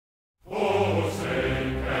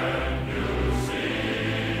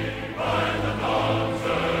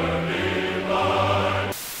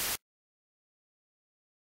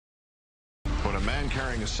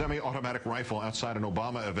semi-automatic rifle outside an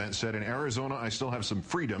Obama event said, in Arizona, I still have some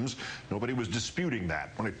freedoms. Nobody was disputing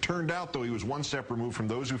that. When it turned out, though, he was one step removed from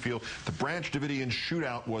those who feel the Branch Davidian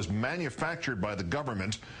shootout was manufactured by the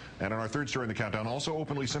government. And on our third story in the countdown, also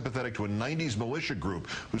openly sympathetic to a 90s militia group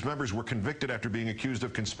whose members were convicted after being accused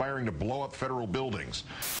of conspiring to blow up federal buildings.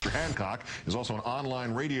 Mr. Hancock is also an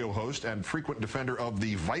online radio host and frequent defender of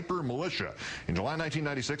the Viper militia. In July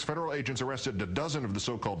 1996, federal agents arrested a dozen of the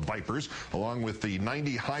so-called Vipers, along with the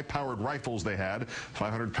 90 high-powered rifles they had,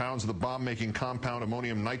 500 pounds of the bomb-making compound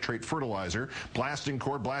ammonium nitrate fertilizer, blasting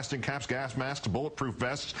cord, blasting caps, gas masks, bulletproof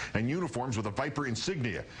vests, and uniforms with a Viper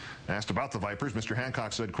insignia. Asked about the Vipers, Mr.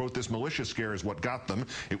 Hancock said, quote, this militia scare is what got them.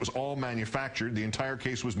 It was all manufactured. The entire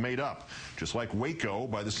case was made up. Just like Waco,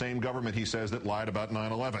 by the same government, he says, that lied about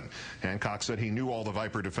 9/11. Hancock said he knew all the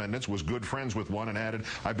Viper defendants, was good friends with one, and added,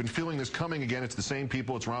 I've been feeling this coming again. It's the same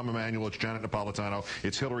people. It's Rahm Emanuel. It's Janet Napolitano.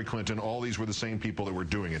 It's Hillary Clinton. All these were the same people that were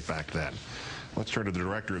doing it back then. Let's turn to the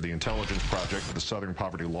director of the Intelligence Project at the Southern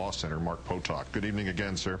Poverty Law Center, Mark Potok. Good evening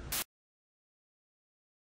again, sir.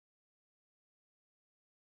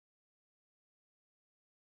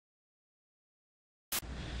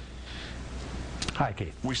 Hi,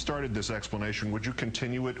 Keith. We started this explanation. Would you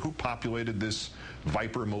continue it? Who populated this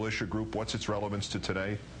Viper militia group? What's its relevance to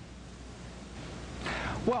today?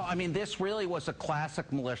 Well, I mean, this really was a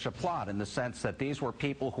classic militia plot in the sense that these were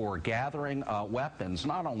people who were gathering weapons,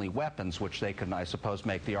 not only weapons, which they can, I suppose,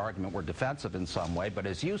 make the argument were defensive in some way, but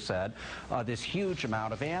as you said, this huge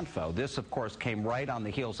amount of ANFO. This, of course, came right on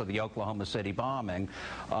the heels of the Oklahoma City bombing,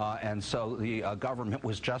 and so the government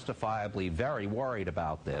was justifiably very worried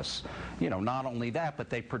about this. You know, not only that,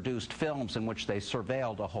 but they produced films in which they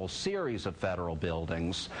surveilled a whole series of federal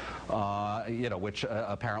buildings, you know, which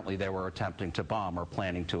apparently they were attempting to bomb or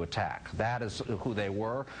planning to attack. That is who they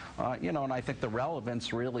were, you know, and I think the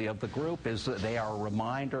relevance really of the group is that they are a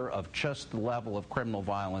reminder of just the level of criminal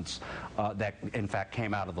violence that in fact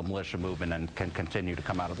came out of the militia movement and can continue to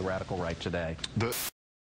come out of the radical right today. Because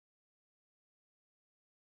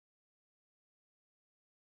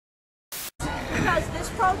this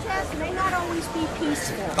protest may not always be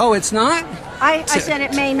peaceful. Oh, it's not? I said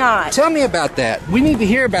it may not. Tell me about that. We need to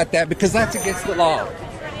hear about that because that's against the law.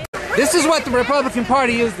 This is what the Republican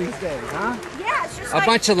Party is these days, huh? Yeah, it's just a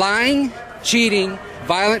bunch of lying, cheating,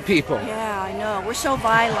 violent people. Yeah, I know. We're so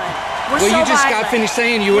violent. Well, you just got finished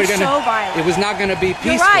saying you were going to... so violent. It was not going to be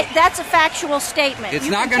peaceful. You're right. That's a factual statement. It's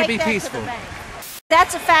not going to be peaceful.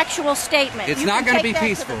 That's a factual statement. It's not going to be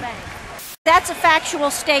peaceful. That's a factual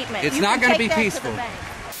statement. It's not going to be peaceful.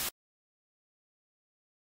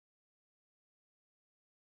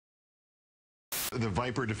 The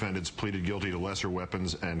Viper defendants pleaded guilty to lesser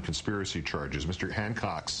weapons and conspiracy charges. Mr.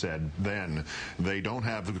 Hancock said then they don't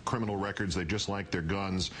have the criminal records. They just like their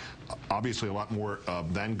guns. Obviously, a lot more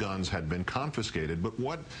than guns had been confiscated. But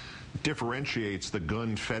what differentiates the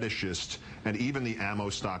gun fetishist and even the ammo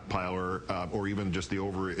stockpiler or even just the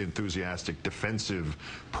over-enthusiastic defensive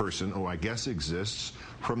person, who I guess exists,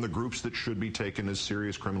 from the groups that should be taken as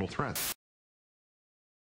serious criminal threats?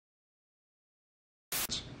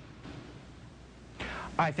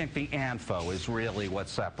 I think the ANFO is really what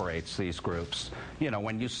separates these groups. You know,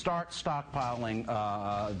 when you start stockpiling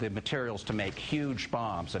the materials to make huge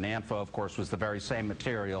bombs, and ANFO, of course, was the very same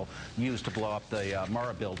material used to blow up the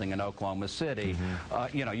Murrah building in Oklahoma City,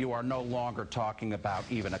 you know, you are no longer talking about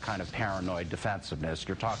even a kind of paranoid defensiveness.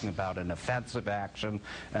 You're talking about an offensive action,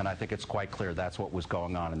 and I think it's quite clear that's what was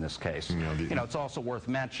going on in this case. You know, it's also worth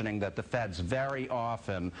mentioning that the feds very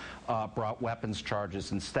often brought weapons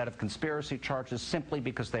charges instead of conspiracy charges simply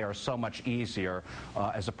because they are so much easier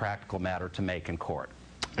as a practical matter to make in court.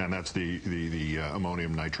 And that's the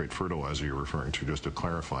ammonium nitrate fertilizer you're referring to, just to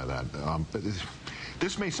clarify that.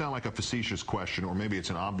 This may sound like a facetious question, or maybe it's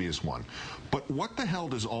an obvious one, but what the hell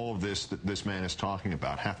does all of this that this man is talking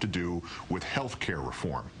about have to do with health care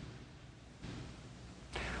reform?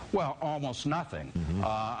 Well, almost nothing.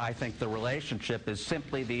 I think the relationship is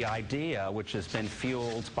simply the idea, which has been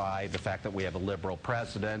fueled by the fact that we have a liberal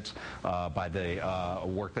president, by the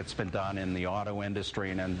work that's been done in the auto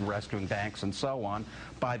industry and rescuing banks and so on,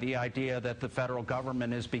 by the idea that the federal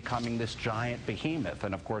government is becoming this giant behemoth.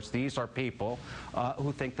 And of course, these are people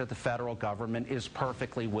who think that the federal government is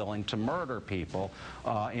perfectly willing to murder people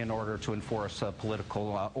in order to enforce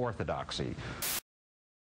political orthodoxy.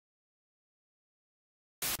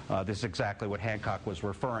 This is exactly what Hancock was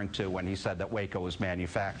referring to when he said that Waco was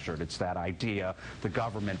manufactured. It's that idea the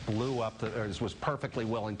government blew up, was perfectly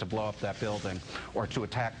willing to blow up that building or to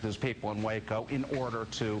attack those people in Waco in order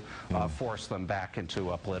to force them back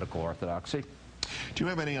into political orthodoxy. Do you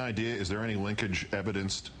have any idea, is there any linkage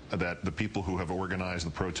evidenced that the people who have organized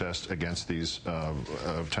the protest against these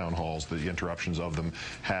town halls, the interruptions of them,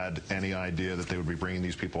 had any idea that they would be bringing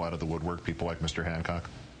these people out of the woodwork, people like Mr. Hancock?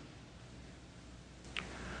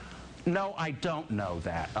 No, I don't know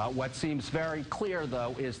that. What seems very clear,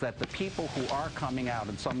 though, is that the people who are coming out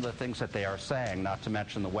and some of the things that they are saying, not to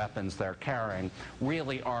mention the weapons they're carrying,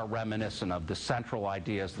 really are reminiscent of the central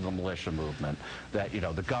ideas of the militia movement. That, you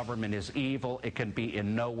know, the government is evil, it can be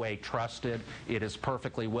in no way trusted, it is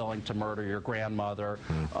perfectly willing to murder your grandmother,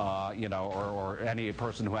 you know, or any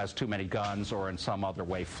person who has too many guns or in some other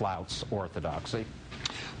way flouts orthodoxy.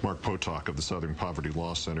 Mark Potok of the Southern Poverty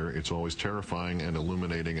Law Center. It's always terrifying and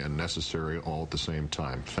illuminating and necessary all at the same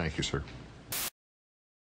time. Thank you, sir.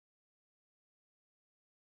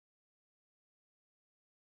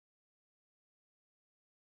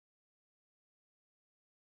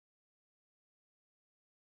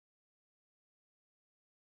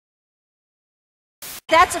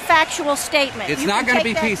 That's a factual statement. It's You not can going to take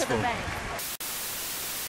be that peaceful. to the bank.